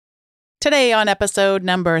Today on episode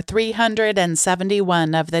number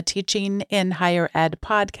 371 of the Teaching in Higher Ed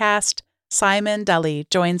podcast, Simon Dully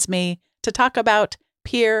joins me to talk about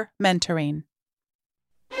peer mentoring.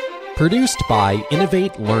 Produced by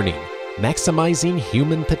Innovate Learning, maximizing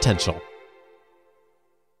human potential.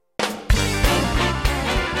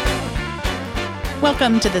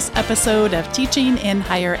 Welcome to this episode of Teaching in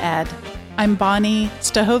Higher Ed. I'm Bonnie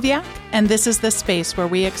Stachowiak, and this is the space where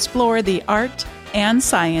we explore the art and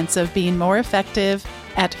science of being more effective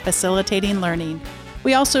at facilitating learning.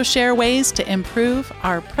 We also share ways to improve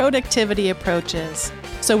our productivity approaches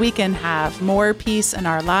so we can have more peace in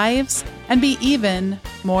our lives and be even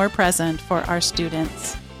more present for our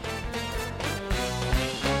students.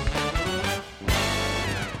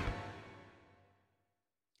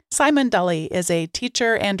 Simon Dully is a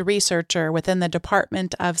teacher and researcher within the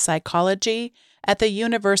Department of Psychology at the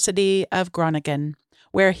University of Groningen,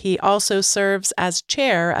 where he also serves as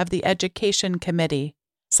chair of the Education Committee.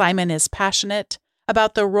 Simon is passionate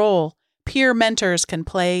about the role peer mentors can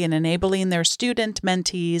play in enabling their student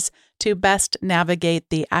mentees to best navigate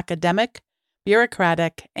the academic,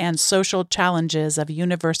 bureaucratic, and social challenges of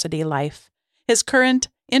university life. His current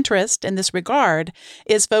interest in this regard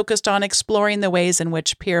is focused on exploring the ways in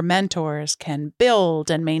which peer mentors can build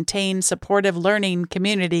and maintain supportive learning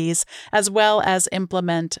communities, as well as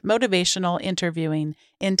implement motivational interviewing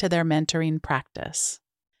into their mentoring practice.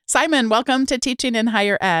 Simon, welcome to Teaching in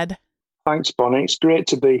Higher Ed. Thanks, Bonnie. It's great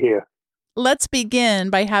to be here. Let's begin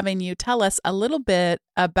by having you tell us a little bit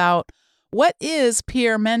about what is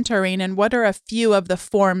peer mentoring and what are a few of the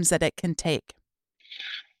forms that it can take.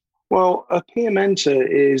 Well, a peer mentor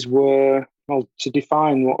is where, to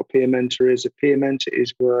define what a peer mentor is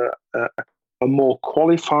where a more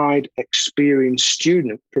qualified, experienced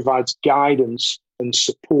student provides guidance and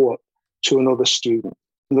support to another student.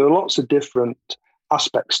 And there are lots of different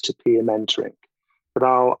aspects to peer mentoring, but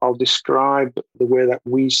I'll describe the way that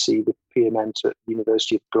we see the peer mentor at the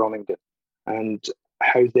University of Groningen and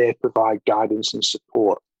how they provide guidance and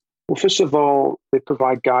support. Well, first of all, they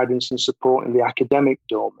provide guidance and support in the academic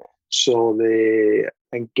domain. So they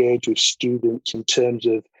engage with students in terms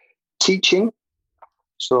of teaching.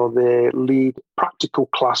 So they lead practical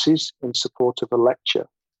classes in support of a lecture.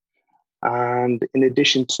 And in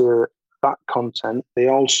addition to that content, they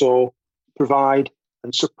also provide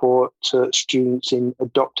and support students in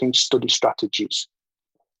adopting study strategies.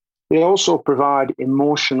 They also provide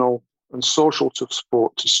emotional and social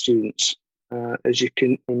support to students. As you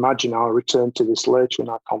can imagine, I'll return to this later in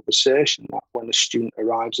our conversation, that when a student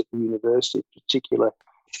arrives at the university, particularly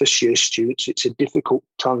first-year students, it's a difficult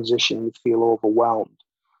transition. You feel overwhelmed.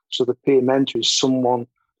 So the peer mentor is someone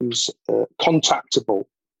who's contactable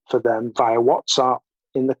for them via WhatsApp,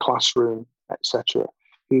 in the classroom, etc.,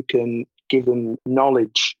 who can give them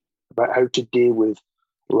knowledge about how to deal with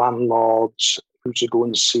landlords, who to go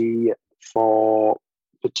and see for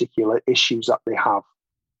particular issues that they have.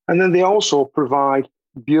 And then they also provide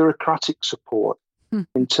bureaucratic support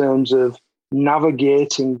in terms of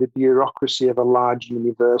navigating the bureaucracy of a large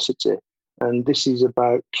university. And this is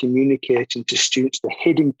about communicating to students the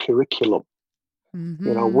hidden curriculum,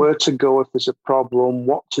 where to go if there's a problem,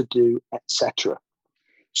 what to do, etc.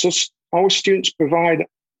 So our students provide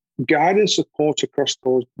guidance support across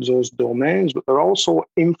those domains, but they're also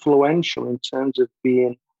influential in terms of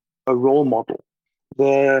being a role model.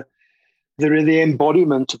 They're the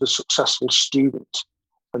embodiment of a successful student.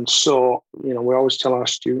 And so, we always tell our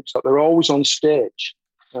students that they're always on stage,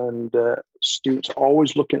 and students are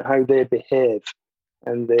always looking at how they behave,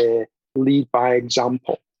 and they lead by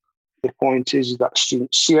example. The point is that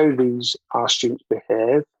students see how our students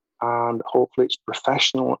behave, and hopefully it's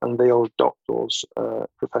professional, and they'll adopt those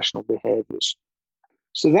professional behaviours.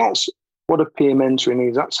 So that's what a peer mentoring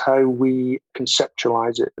is. That's how we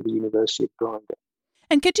conceptualize it at the University of Groningen.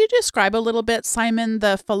 And could you describe a little bit, Simon,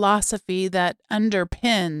 the philosophy that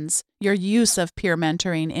underpins your use of peer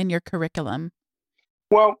mentoring in your curriculum?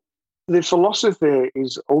 Well, the philosophy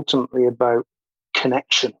is ultimately about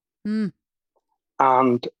connection.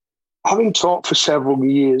 And having taught for several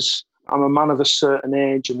years, I'm a man of a certain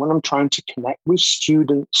age, and when I'm trying to connect with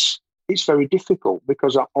students, it's very difficult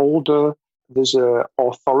because I'm older, there's an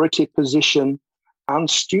authority position, and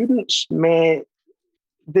students may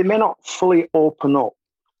not fully open up.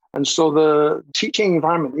 And so the teaching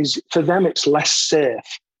environment is, for them, it's less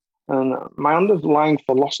safe. And my underlying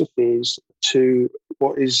philosophy is to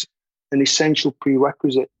what is an essential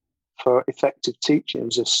prerequisite for effective teaching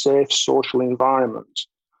is a safe social environment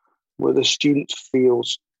where the student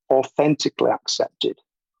feels authentically accepted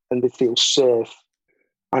and they feel safe.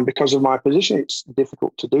 And because of my position, it's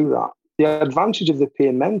difficult to do that. The advantage of the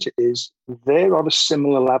peer mentor is they're at a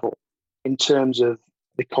similar level in terms of,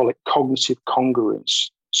 they call it cognitive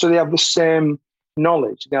congruence. So they have the same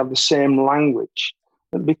knowledge, they have the same language.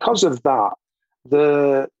 And because of that,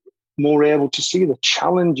 they're more able to see the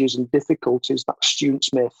challenges and difficulties that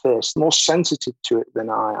students may face, more sensitive to it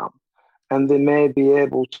than I am. And they may be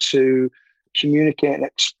able to communicate and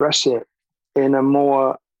express it in a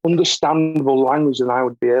more understandable language than I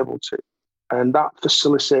would be able to. And that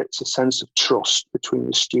facilitates a sense of trust between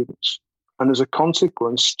the students. And as a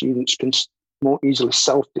consequence, students can more easily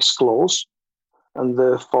self-disclose and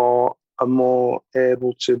therefore are more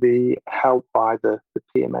able to be helped by the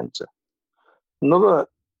peer mentor. Another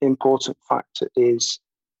important factor is,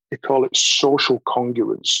 they call it social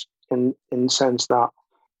congruence, in the sense that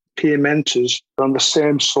peer mentors are on the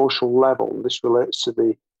same social level. This relates to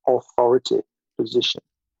the authority position.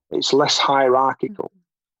 It's less hierarchical.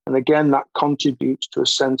 And again, that contributes to a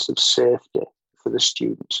sense of safety for the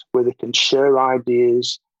students, where they can share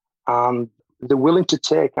ideas and they're willing to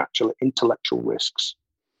take actually intellectual risks.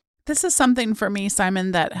 This is something for me,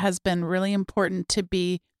 Simon, that has been really important to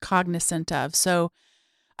be cognizant of. So,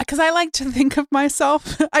 because I like to think of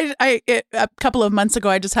myself, a couple of months ago,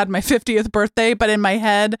 I just had my 50th birthday, but in my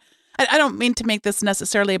head, I don't mean to make this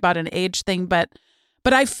necessarily about an age thing, but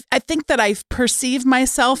I think that I perceive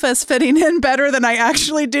myself as fitting in better than I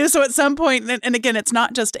actually do. So at some point, and again, it's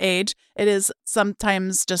not just age, it is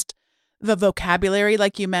sometimes just the vocabulary,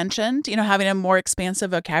 like you mentioned, having a more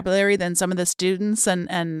expansive vocabulary than some of the students.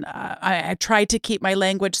 And I try to keep my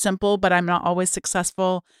language simple, but I'm not always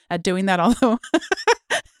successful at doing that, although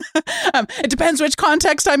it depends which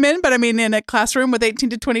context I'm in. But I mean, in a classroom with 18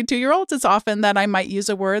 to 22-year-olds, it's often that I might use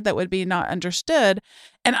a word that would be not understood.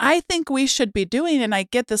 And I think we should be doing, and I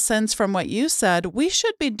get the sense from what you said, we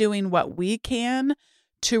should be doing what we can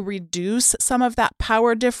to reduce some of that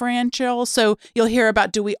power differential. So you'll hear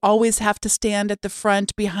about, do we always have to stand at the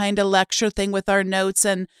front behind a lecture thing with our notes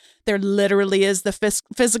and there literally is the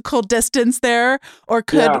physical distance there? Or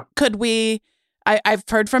could we, I've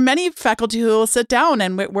heard from many faculty who will sit down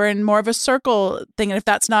and we're in more of a circle thing. And if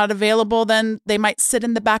that's not available, then they might sit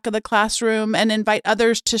in the back of the classroom and invite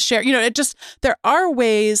others to share. There are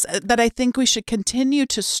ways that I think we should continue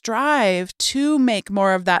to strive to make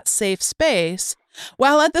more of that safe space,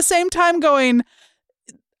 while at the same time going,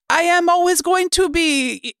 I am always going to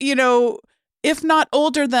be, if not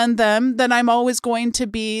older than them, then I'm always going to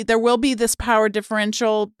be, there will be this power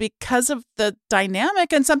differential because of the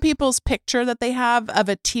dynamic and some people's picture that they have of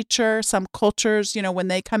a teacher, some cultures, when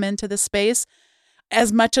they come into the space.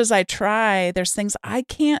 As much as I try, there's things I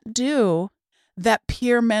can't do that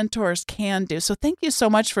peer mentors can do. So thank you so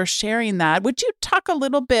much for sharing that. Would you talk a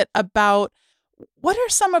little bit about what are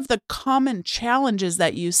some of the common challenges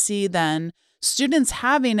that you see then students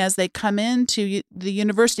having as they come into the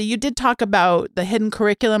university? You did talk about the hidden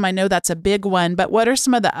curriculum. I know that's a big one, but what are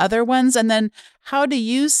some of the other ones? And then how do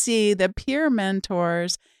you see the peer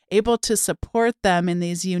mentors able to support them in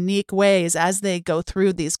these unique ways as they go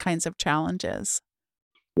through these kinds of challenges?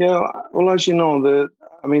 Yeah, well, as you know, the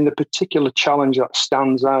particular challenge that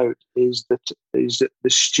stands out is that the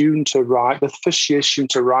student the first year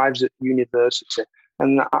student arrives at university,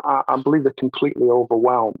 and I believe they're completely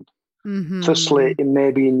overwhelmed. Mm-hmm. Firstly, it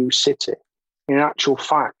may be a new city. In actual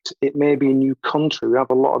fact, it may be a new country. We have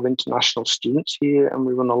a lot of international students here, and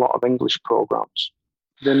we run a lot of English programs.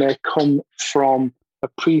 They may come from a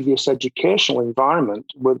previous educational environment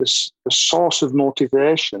where the source of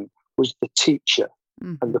motivation was the teacher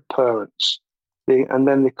and the parents. And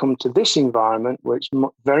then they come to this environment where it's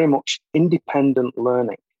very much independent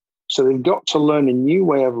learning. So they've got to learn a new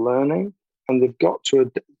way of learning, and they've got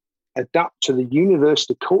to adapt to the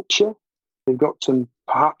university culture. They've got to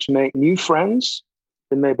perhaps make new friends.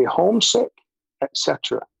 They may be homesick,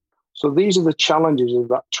 etc. So these are the challenges of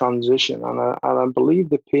that transition. And I believe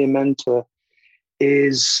the peer mentor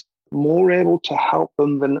is more able to help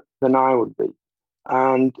them than I would be.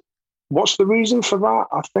 And what's the reason for that?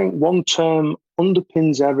 I think one term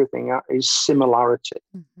underpins everything. That is similarity.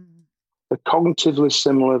 Mm-hmm. They're cognitively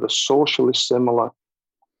similar, the socially similar.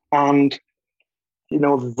 And,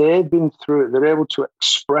 they've been through it. They're able to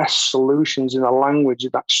express solutions in a language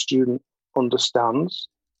that student understands,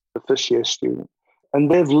 the first year student. And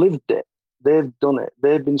they've lived it. They've done it.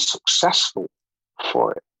 They've been successful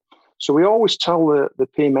for it. So we always tell the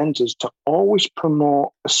peer mentors to always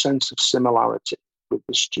promote a sense of similarity with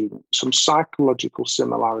the student, some psychological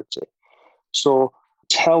similarity. So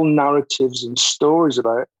tell narratives and stories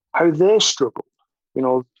about how they struggled.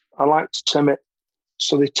 I like to term it,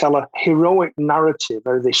 so they tell a heroic narrative,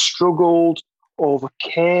 how they struggled,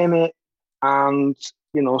 overcame it, and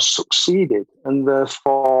succeeded, and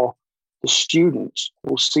therefore the students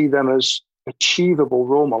will see them as achievable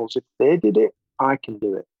role models. If they did it, I can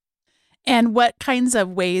do it. And what kinds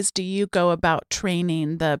of ways do you go about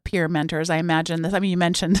training the peer mentors? I imagine this. I mean, you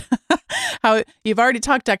mentioned how you've already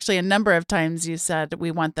talked actually a number of times. You said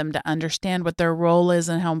we want them to understand what their role is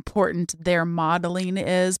and how important their modeling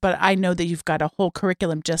is. But I know that you've got a whole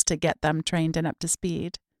curriculum just to get them trained and up to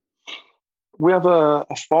speed. We have a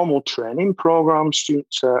formal training program.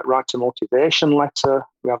 Students write a motivation letter.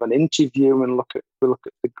 We have an interview and we look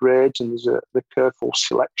at the grades, and there's the careful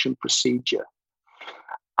selection procedure.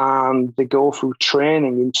 And they go through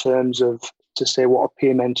training in terms of to say what a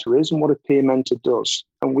peer mentor is and what a peer mentor does.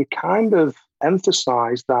 And we kind of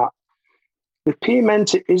emphasize that the peer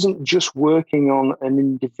mentor isn't just working on an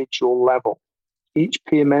individual level. Each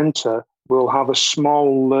peer mentor will have a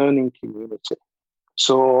small learning community.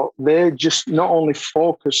 So they just not only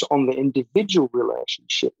focus on the individual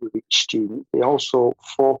relationship with each student, they also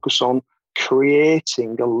focus on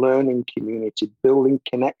creating a learning community, building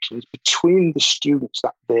connections between the students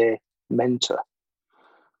that they mentor.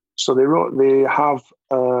 So they have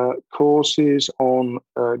courses on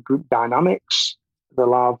group dynamics.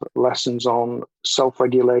 They'll have lessons on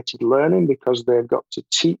self-regulated learning, because they've got to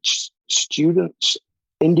teach students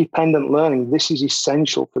independent learning. This is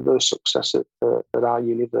essential for their success at our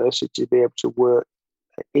university, to be able to work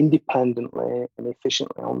independently and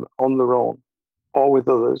efficiently on their own or with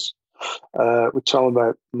others. We talk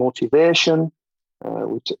about motivation.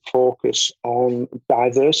 We focus on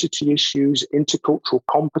diversity issues, intercultural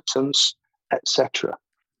competence, etc.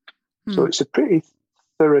 So it's a pretty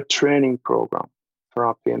thorough training program for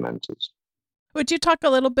our peer mentors. Would you talk a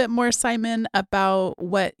little bit more, Simon, about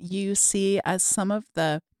what you see as some of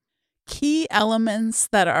the key elements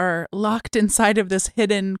that are locked inside of this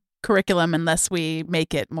hidden curriculum unless we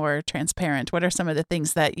make it more transparent? What are some of the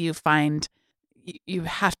things that you find you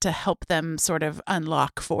have to help them sort of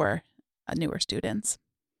unlock for newer students?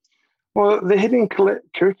 Well, the hidden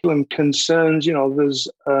curriculum concerns, there's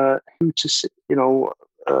who to,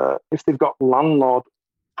 if they've got landlord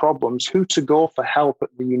problems, who to go for help at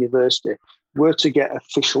the university, where to get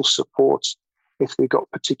official support if they've got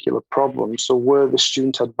particular problems, so where the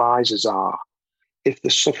student advisors are. If they're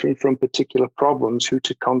suffering from particular problems, who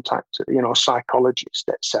to contact, psychologist,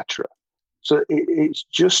 etc. So it's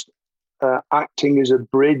just acting as a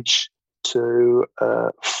bridge to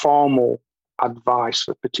formal advice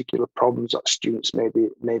for particular problems that students may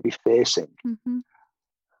be facing. Mm-hmm.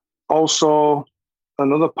 Also,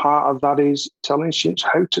 another part of that is telling students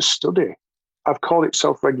how to study. I've called it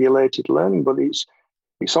self-regulated learning, but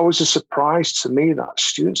it's always a surprise to me that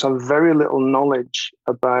students have very little knowledge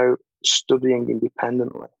about studying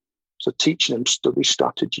independently. So teaching them study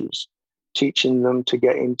strategies, teaching them to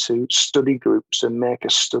get into study groups and make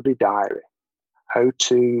a study diary, how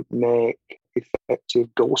to make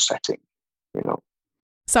effective goal setting,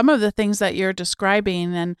 Some of the things that you're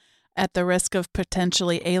describing, and at the risk of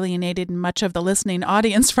potentially alienating much of the listening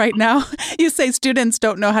audience right now, you say students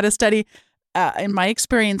don't know how to study. In my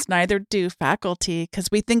experience, neither do faculty, because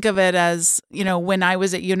we think of it as, when I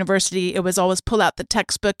was at university, it was always pull out the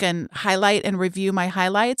textbook and highlight and review my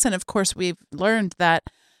highlights. And of course, we've learned that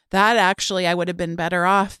actually I would have been better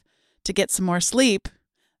off to get some more sleep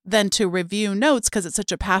than to review notes, because it's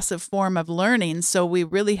such a passive form of learning. So we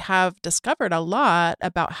really have discovered a lot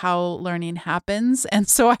about how learning happens. And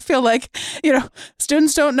so I feel like,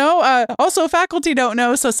 students don't know, also faculty don't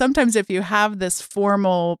know. So sometimes if you have this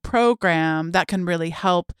formal program, that can really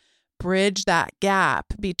help bridge that gap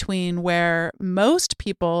between where most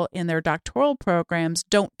people in their doctoral programs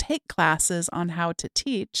don't take classes on how to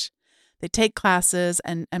teach. They take classes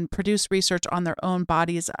and produce research on their own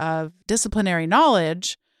bodies of disciplinary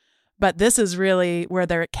knowledge. But this is really where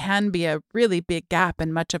there can be a really big gap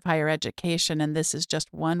in much of higher education, and this is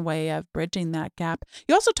just one way of bridging that gap.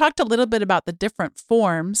 You also talked a little bit about the different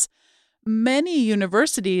forms. Many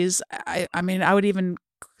universities, I would even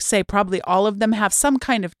say probably all of them have some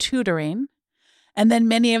kind of tutoring, and then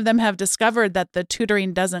many of them have discovered that the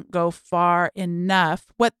tutoring doesn't go far enough.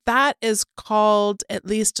 What that is called, at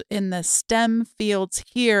least in the STEM fields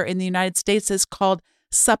here in the United States, is called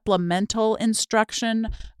supplemental instruction,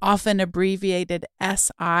 often abbreviated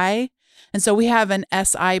SI. And so we have an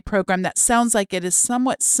SI program that sounds like it is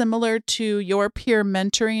somewhat similar to your peer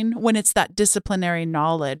mentoring when it's that disciplinary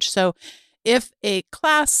knowledge. So if a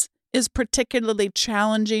class is particularly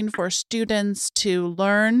challenging for students to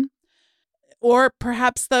learn, or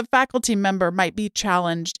perhaps the faculty member might be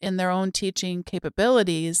challenged in their own teaching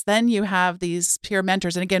capabilities, then you have these peer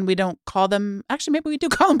mentors. And again, we don't call them, actually, maybe we do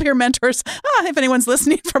call them peer mentors. If anyone's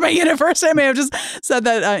listening from a university, I may have just said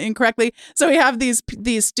that incorrectly. So we have these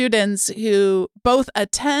students who both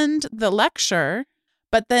attend the lecture,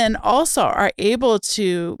 but then also are able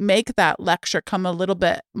to make that lecture come a little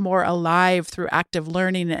bit more alive through active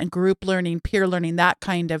learning and group learning, peer learning, that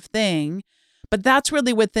kind of thing. But that's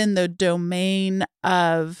really within the domain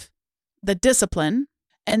of the discipline.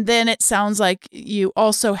 And then it sounds like you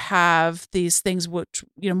also have these things which,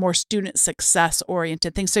 more student success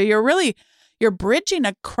oriented things. So you're bridging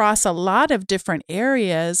across a lot of different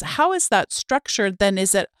areas. How is that structured then?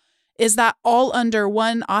 Is that all under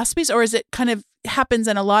one auspice, or is it kind of happens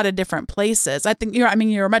in a lot of different places? I think you're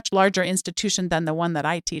a much larger institution than the one that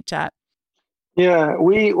I teach at. Yeah,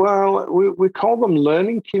 we call them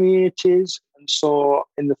learning communities. And so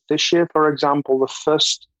this year, for example, the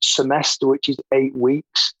first semester, which is 8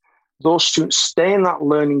 weeks, those students stay in that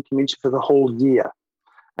learning community for the whole year.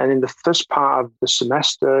 And in the first part of the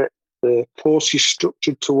semester, the course is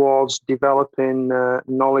structured towards developing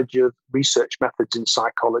knowledge of research methods in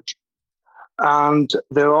psychology. And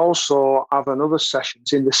they'll also have another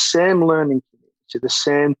sessions in the same learning community, the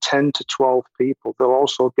same 10 to 12 people. They'll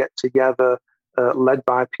also get together, led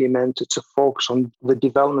by a peer mentor, to focus on the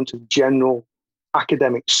development of general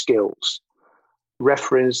academic skills,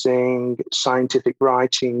 referencing, scientific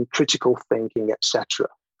writing, critical thinking, etc.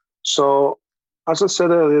 So, as I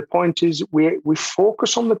said earlier, the point is we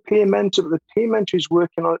focus on the peer mentor, but the peer mentor is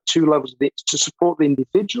working on at two levels: to support the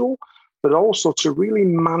individual, but also to really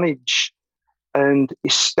manage and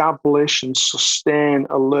establish and sustain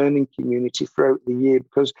a learning community throughout the year,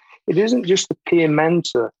 because it isn't just the peer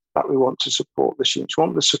mentor that we want to support the students. We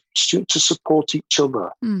want the students to support each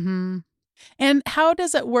other. Mm-hmm. And how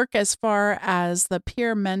does it work as far as the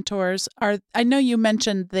peer mentors? I know you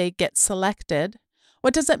mentioned they get selected.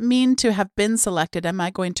 What does it mean to have been selected? Am I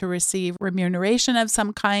going to receive remuneration of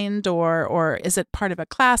some kind, or is it part of a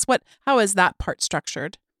class? How is that part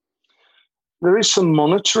structured? There is some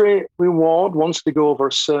monetary reward once they go over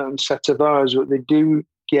a certain set of hours, but they do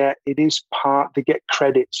get, they get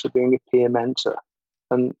credits for being a peer mentor.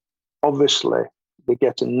 And obviously, they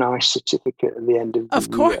get a nice certificate at the end of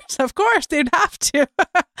the year. Of course, they'd have to.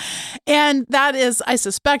 And that is, I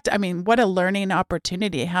suspect, what a learning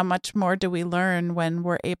opportunity. How much more do we learn when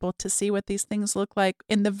we're able to see what these things look like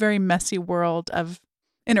in the very messy world of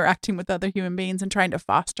interacting with other human beings and trying to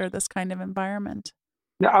foster this kind of environment?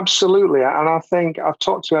 Yeah, absolutely. And I think I've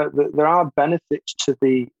talked about that there are benefits to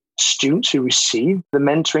the students who receive the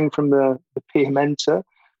mentoring from the peer mentor,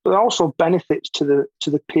 but also benefits to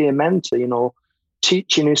the peer mentor.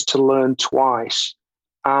 Teaching is to learn twice.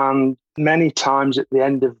 And many times at the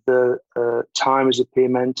end of the time as a peer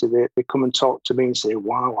mentor, they come and talk to me and say,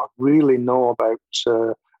 wow, I really know about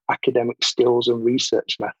academic skills and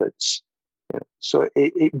research methods. So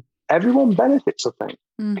everyone benefits, I think,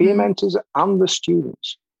 peer mentors and the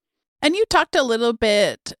students. And you talked a little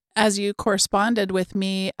bit as you corresponded with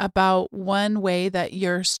me about one way that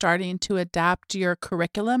you're starting to adapt your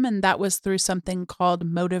curriculum, and that was through something called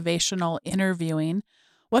motivational interviewing.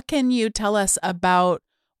 What can you tell us about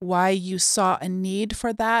why you saw a need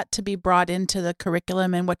for that to be brought into the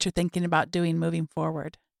curriculum and what you're thinking about doing moving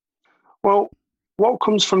forward? Well, what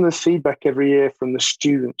comes from the feedback every year from the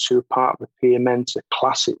students who are part of the peer mentor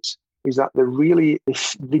classes is that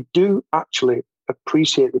they do actually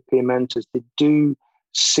appreciate the peer mentors. They do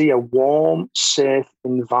see a warm, safe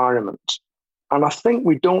environment. And I think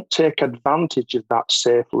we don't take advantage of that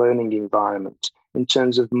safe learning environment in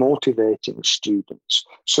terms of motivating students.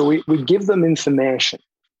 So we give them information,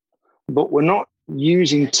 but we're not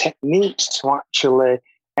using techniques to actually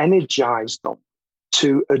energize them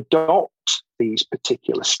to adopt these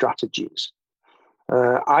particular strategies.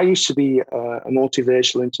 I used to be a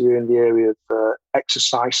motivational interviewer in the area of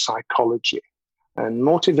exercise psychology. And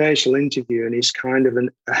motivational interviewing is kind of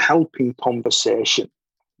a helping conversation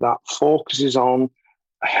that focuses on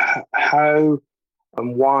how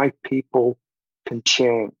and why people can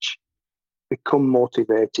change, become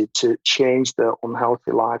motivated to change their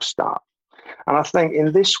unhealthy lifestyle. And I think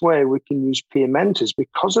in this way, we can use peer mentors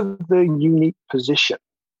because of their unique position.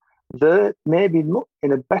 They're maybe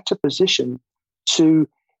in a better position to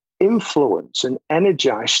influence and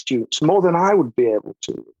energize students more than I would be able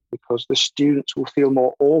to, because the students will feel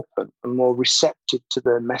more open and more receptive to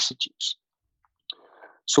their messages.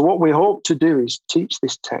 So what we hope to do is teach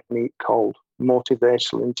this technique called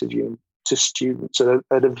motivational interviewing to students to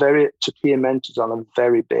peer mentors on a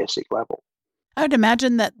very basic level. I would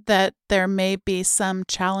imagine that there may be some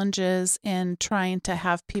challenges in trying to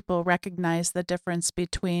have people recognize the difference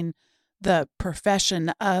between the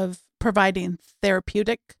profession of providing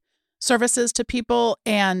therapeutic services to people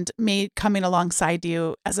and me coming alongside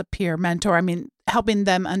you as a peer mentor. I mean, helping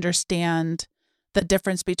them understand the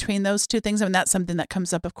difference between those two things. I mean, that's something that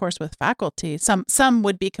comes up, of course, with faculty. Some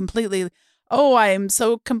would be completely, oh, I'm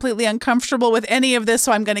so completely uncomfortable with any of this,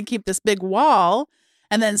 so I'm going to keep this big wall.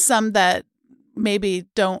 And then some that maybe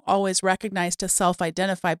don't always recognize to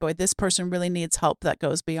self-identify, boy, this person really needs help that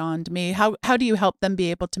goes beyond me. How do you help them be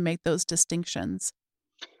able to make those distinctions?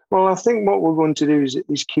 Well, I think what we're going to do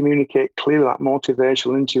is communicate clearly that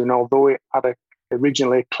motivational interview, and although it had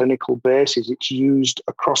originally a clinical basis, it's used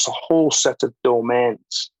across a whole set of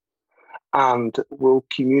domains. And we'll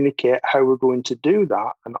communicate how we're going to do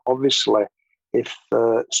that. And obviously, if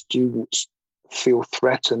students feel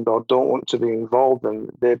threatened or don't want to be involved, then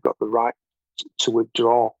they've got the right to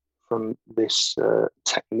withdraw from this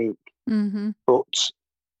technique. Mm-hmm. But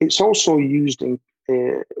it's also used in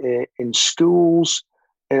schools,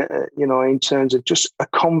 in terms of just a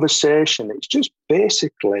conversation. It's just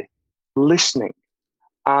basically listening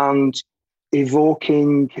and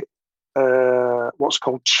evoking what's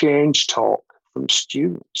called change talk from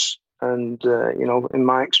students. And, in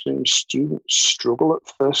my experience, students struggle at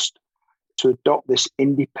first to adopt this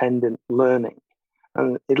independent learning.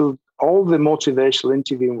 And all the motivational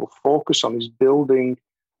interviewing will focus on is building,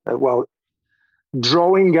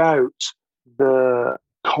 drawing out the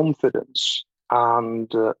confidence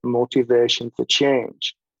and motivation for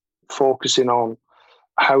change, focusing on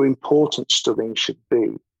how important studying should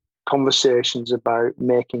be, conversations about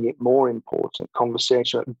making it more important,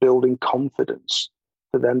 conversation about building confidence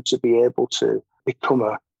for them to be able to become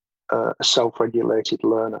a self-regulated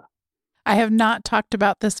learner. I have not talked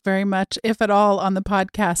about this very much, if at all, on the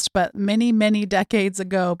podcast, but many, many decades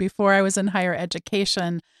ago, before I was in higher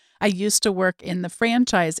education, I used to work in the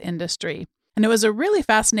franchise industry. And it was a really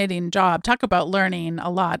fascinating job. Talk about learning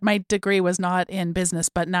a lot. My degree was not in business,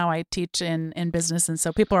 but now I teach in business. And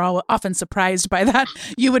so people are often surprised by that.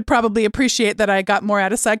 You would probably appreciate that I got more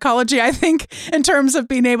out of psychology, I think, in terms of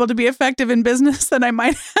being able to be effective in business than I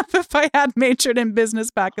might have if I had majored in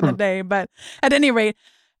business back in the day. But at any rate,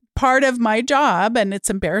 part of my job, and it's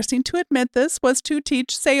embarrassing to admit this, was to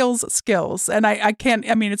teach sales skills. And I can't,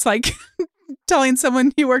 I mean, it's like telling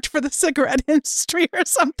someone you worked for the cigarette industry or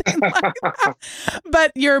something like that.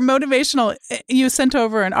 But your motivational, you sent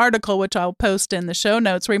over an article, which I'll post in the show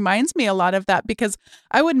notes, reminds me a lot of that, because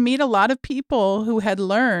I would meet a lot of people who had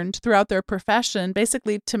learned throughout their profession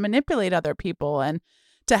basically to manipulate other people and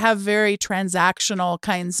to have very transactional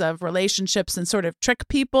kinds of relationships and sort of trick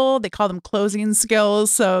people. They call them closing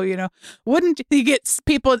skills. So, wouldn't you get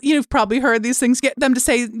people, you've probably heard these things, get them to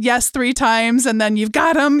say yes 3 times and then you've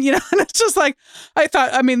got them, and it's just like, I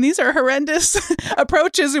thought, I mean, these are horrendous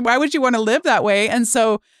approaches. Why would you want to live that way? And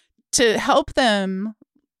so to help them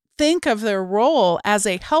think of their role as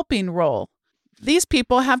a helping role, these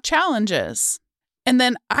people have challenges. And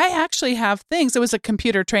then I actually have things. It was a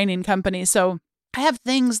computer training company. So I have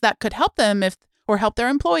things that could help them or help their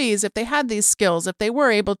employees if they had these skills, if they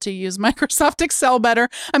were able to use Microsoft Excel better.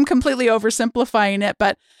 I'm completely oversimplifying it,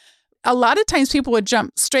 but a lot of times people would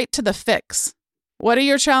jump straight to the fix. What are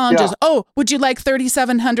your challenges? Yeah. Oh, would you like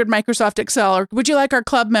 3,700 Microsoft Excel, or would you like our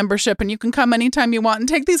club membership and you can come anytime you want and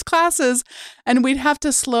take these classes? And we'd have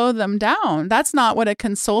to slow them down. That's not what a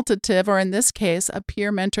consultative, or in this case, a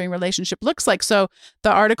peer mentoring relationship looks like. So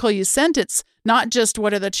the article you sent, it's not just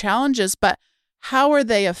what are the challenges, but how are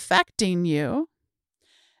they affecting you?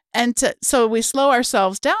 And so we slow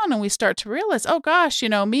ourselves down and we start to realize, oh gosh,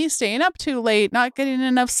 me staying up too late, not getting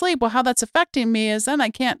enough sleep. Well, how that's affecting me is then I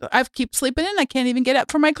keep sleeping in. I can't even get up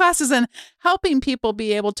for my classes, and helping people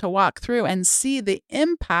be able to walk through and see the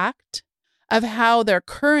impact of how their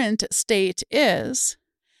current state is.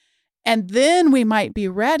 And then we might be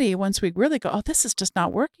ready, once we really go, oh, this is just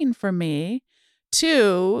not working for me,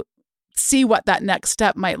 to see what that next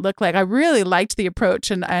step might look like. I really liked the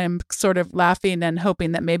approach, and I'm sort of laughing and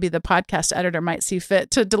hoping that maybe the podcast editor might see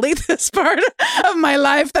fit to delete this part of my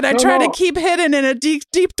life that I try to keep hidden in a deep,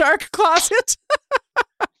 deep, dark closet.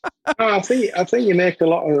 I think you make a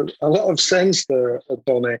lot of sense there,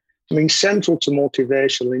 Bonnie. I mean, central to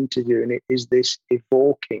motivational interviewing is this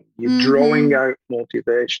evoking. You're drawing out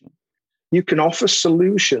motivation. You can offer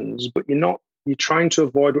solutions, but you're trying to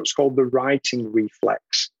avoid what's called the writing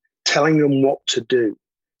reflex, telling them what to do.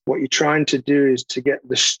 What you're trying to do is to get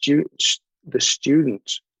the students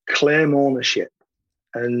claim ownership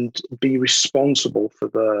and be responsible for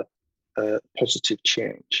the positive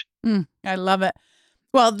change. I love it.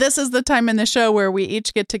 Well, this is the time in the show where we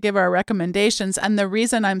each get to give our recommendations. And the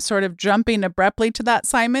reason I'm sort of jumping abruptly to that,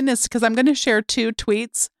 Simon, is because I'm going to share 2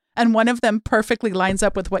 tweets. And one of them perfectly lines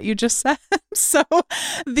up with what you just said. So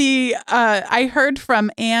I heard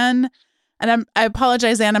from Anne, and I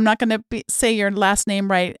apologize, Anne, I'm not going to say your last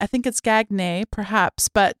name right. I think it's Gagne, perhaps,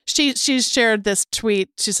 but she's shared this tweet.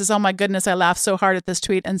 She says, "Oh my goodness, I laughed so hard at this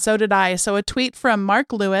tweet, and so did I." So a tweet from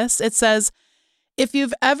Mark Lewis. It says, "If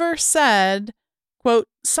you've ever said, quote,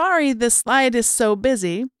 'Sorry, this slide is so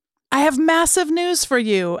busy,' I have massive news for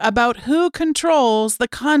you about who controls the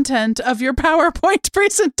content of your PowerPoint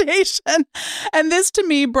presentation." And this to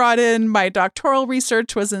me brought in my doctoral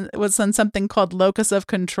research was on something called locus of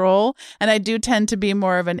control. And I do tend to be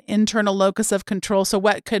more of an internal locus of control. So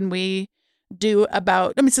what can we do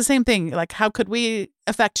about, it's the same thing. Like, how could we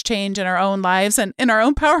affect change in our own lives and in our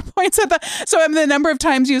own PowerPoints? So the number of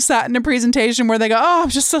times you sat in a presentation where they go, "Oh, I'm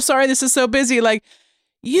just so sorry, this is so busy." Like,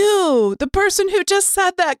 you, the person who just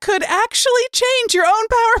said that, could actually change your own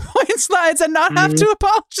PowerPoint slides and not have to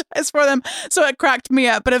apologize for them. So it cracked me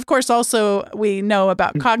up. But of course, also we know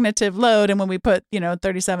about cognitive load. And when we put,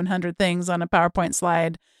 3,700 things on a PowerPoint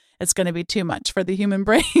slide, it's going to be too much for the human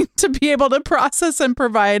brain to be able to process and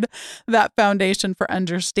provide that foundation for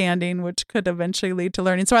understanding, which could eventually lead to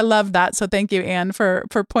learning. So I love that. So thank you, Anne, for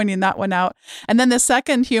pointing that one out. And then the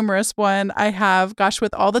second humorous one I have, gosh,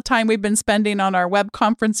 with all the time we've been spending on our web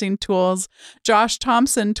conferencing tools, Josh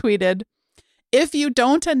Thompson tweeted, "If you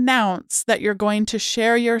don't announce that you're going to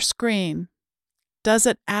share your screen, does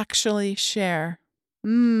it actually share?"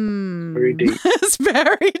 Very deep. It's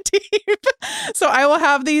very deep. So I will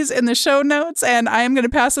have these in the show notes, and I am going to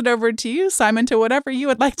pass it over to you, Simon, to whatever you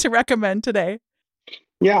would like to recommend today.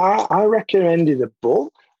 Yeah, I recommended a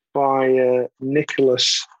book by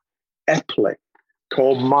Nicholas Epley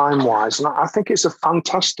called MindWise. And I think it's a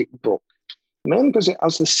fantastic book, mainly because it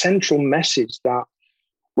has the central message that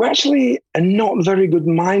we're actually not very good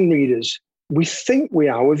mind readers. We think we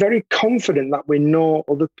are. We're very confident that we know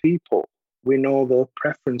other people. We know their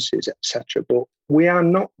preferences, etc. But we are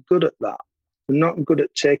not good at that. We're not good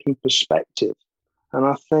at taking perspective. And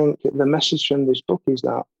I think the message from this book is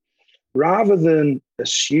that rather than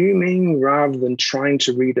assuming, rather than trying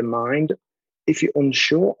to read a mind, if you're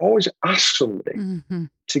unsure, always ask somebody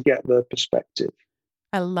to get their perspective.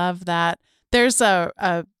 I love that. There's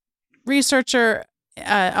a researcher,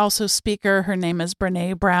 also speaker. Her name is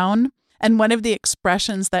Brene Brown. And one of the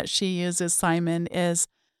expressions that she uses, Simon, is,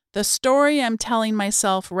 "The story I'm telling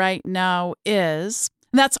myself right now is,"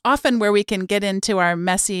 and that's often where we can get into our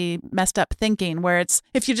messed up thinking, where it's,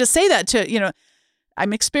 if you just say that to,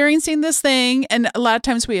 "I'm experiencing this thing," and a lot of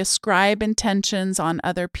times we ascribe intentions on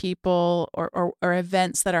other people or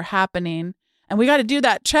events that are happening. And we got to do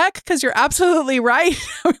that check, because you're absolutely right.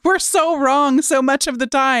 We're so wrong so much of the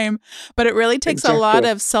time. But it really takes a lot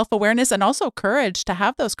of self-awareness and also courage to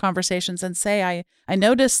have those conversations and say, I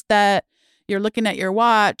noticed that you're looking at your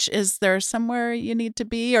watch. Is there somewhere you need to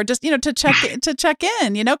be? Or just, to check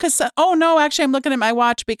in, because, "Oh no, actually I'm looking at my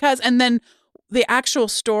watch because," and then the actual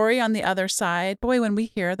story on the other side, boy, when we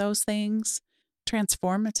hear those things,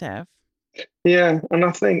 transformative. Yeah, and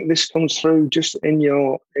I think this comes through just in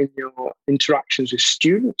your interactions with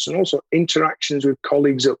students and also interactions with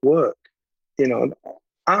colleagues at work.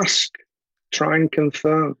 Ask, try and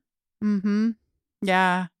confirm.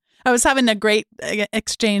 Yeah. I was having a great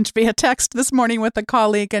exchange via text this morning with a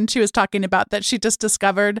colleague, and she was talking about that she just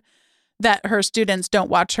discovered that her students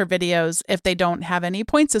don't watch her videos if they don't have any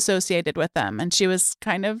points associated with them. And she was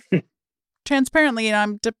kind of transparently,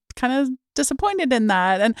 I'm kind of disappointed in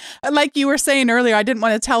that. And like you were saying earlier, I didn't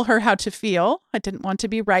want to tell her how to feel. I didn't want to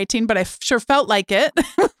be writing, but I sure felt like it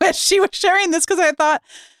as she was sharing this, because I thought,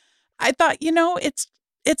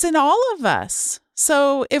 it's in all of us.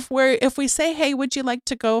 So if we say, "Hey, would you like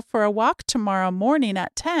to go for a walk tomorrow morning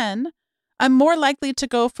at 10? I'm more likely to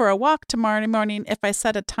go for a walk tomorrow morning if I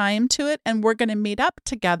set a time to it and we're going to meet up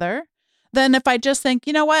together, than if I just think,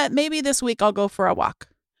 "You know what, maybe this week I'll go for a walk."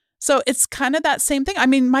 So it's kind of that same thing.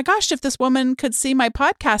 My gosh, if this woman could see my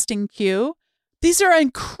podcasting queue, these are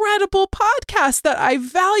incredible podcasts that I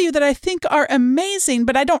value, that I think are amazing,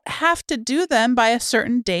 but I don't have to do them by a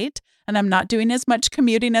certain date. And I'm not doing as much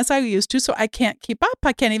commuting as I used to, so I can't keep up.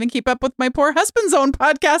 I can't even keep up with my poor husband's own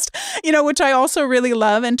podcast, which I also really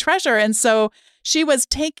love and treasure. And so she was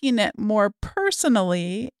taking it more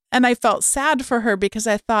personally, and I felt sad for her, because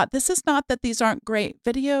I thought, this is not that these aren't great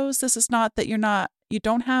videos. This is not that you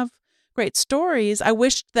don't have great stories. I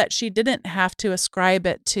wished that she didn't have to ascribe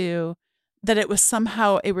it to that it was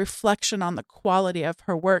somehow a reflection on the quality of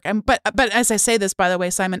her work. And but as I say this, by the way,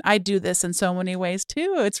 Simon, I do this in so many ways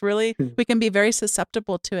too. It's really, we can be very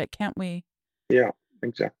susceptible to it, can't we? Yeah,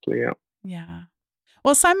 exactly. Yeah. Yeah.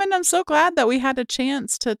 Well, Simon, I'm so glad that we had a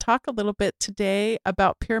chance to talk a little bit today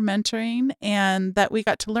about peer mentoring and that we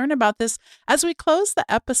got to learn about this. As we close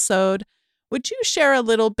the episode, would you share a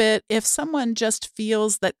little bit if someone just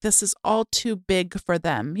feels that this is all too big for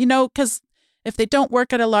them? You know, because if they don't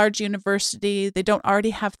work at a large university, they don't already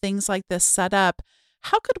have things like this set up,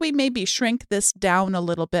 how could we maybe shrink this down a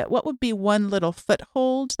little bit? What would be one little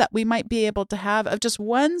foothold that we might be able to have of just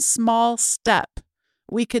one small step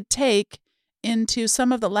we could take into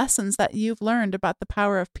some of the lessons that you've learned about the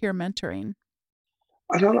power of peer mentoring?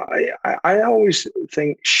 I don't know. I always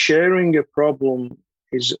think sharing a problem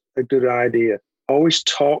is a good idea. Always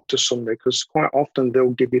talk to somebody, because quite often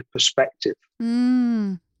they'll give you perspective.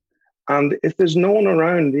 And if there's no one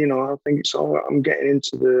around, you know, I think it's all, I'm getting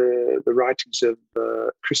into the writings of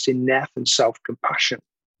Christine Neff and self-compassion,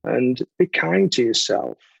 and be kind to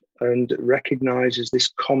yourself and recognizes this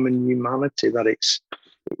common humanity, that it's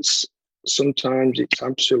sometimes it's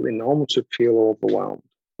absolutely normal to feel overwhelmed.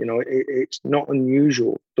 You know, it's not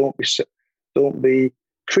unusual. Don't be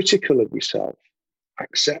critical of yourself.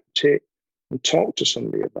 Accept it and talk to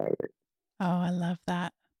somebody about it. Oh, I love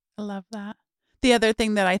that. I love that. The other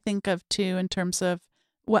thing that I think of too, in terms of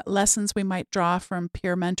what lessons we might draw from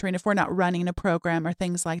peer mentoring, if we're not running a program or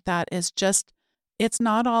things like that, is just, it's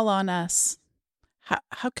not all on us.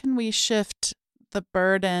 How can we shift the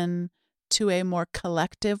burden to a more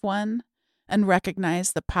collective one and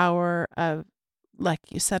recognize the power of, like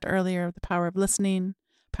you said earlier, the power of listening,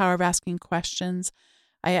 power of asking questions.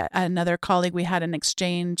 Another colleague, we had an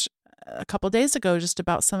exchange a couple of days ago just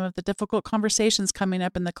about some of the difficult conversations coming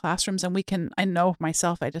up in the classrooms. And I know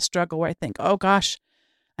myself, I just struggle where I think, oh gosh,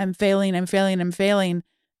 I'm failing. And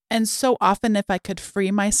so often if I could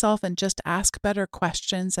free myself and just ask better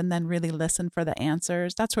questions and then really listen for the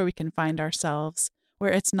answers, that's where we can find ourselves,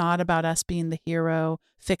 where it's not about us being the hero,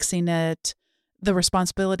 fixing it. The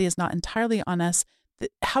responsibility is not entirely on us.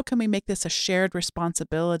 How can we make this a shared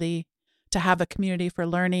responsibility to have a community for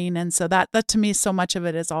learning? And so that to me, so much of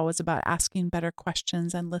it is always about asking better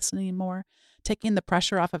questions and listening more, taking the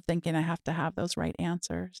pressure off of thinking I have to have those right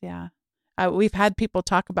answers. Yeah. We've had people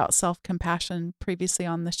talk about self-compassion previously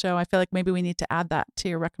on the show. I feel like maybe we need to add that to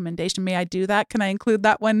your recommendation. May I do that? Can I include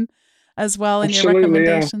that one as well in your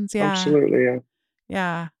recommendations? Yeah. Absolutely, yeah.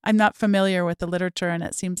 Yeah. I'm not familiar with the literature, and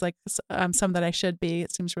it seems like some that I should be.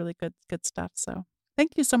 It seems really good stuff. So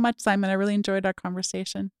thank you so much, Simon. I really enjoyed our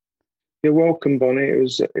conversation. You're welcome, Bonnie. It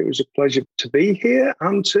was a pleasure to be here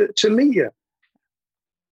and to meet you.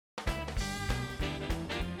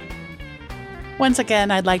 Once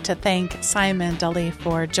again, I'd like to thank Simon Dully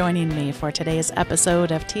for joining me for today's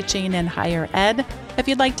episode of Teaching in Higher Ed. If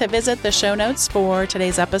you'd like to visit the show notes for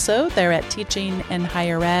today's episode, they're at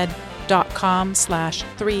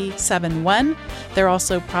teachinginhighered.com/371. They're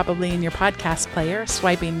also probably in your podcast player,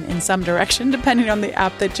 swiping in some direction, depending on the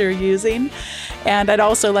app that you're using. And I'd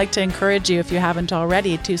also like to encourage you, if you haven't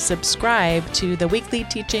already, to subscribe to the weekly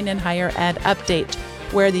Teaching in Higher Ed update,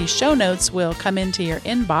 where the show notes will come into your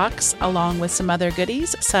inbox along with some other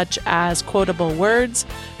goodies, such as quotable words,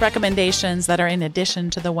 recommendations that are in addition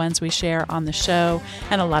to the ones we share on the show,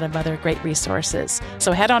 and a lot of other great resources.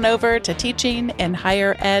 So head on over to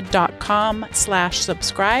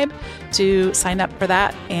teachinginhighered.com/subscribe to sign up for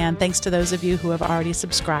that. And thanks to those of you who have already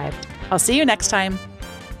subscribed. I'll see you next time.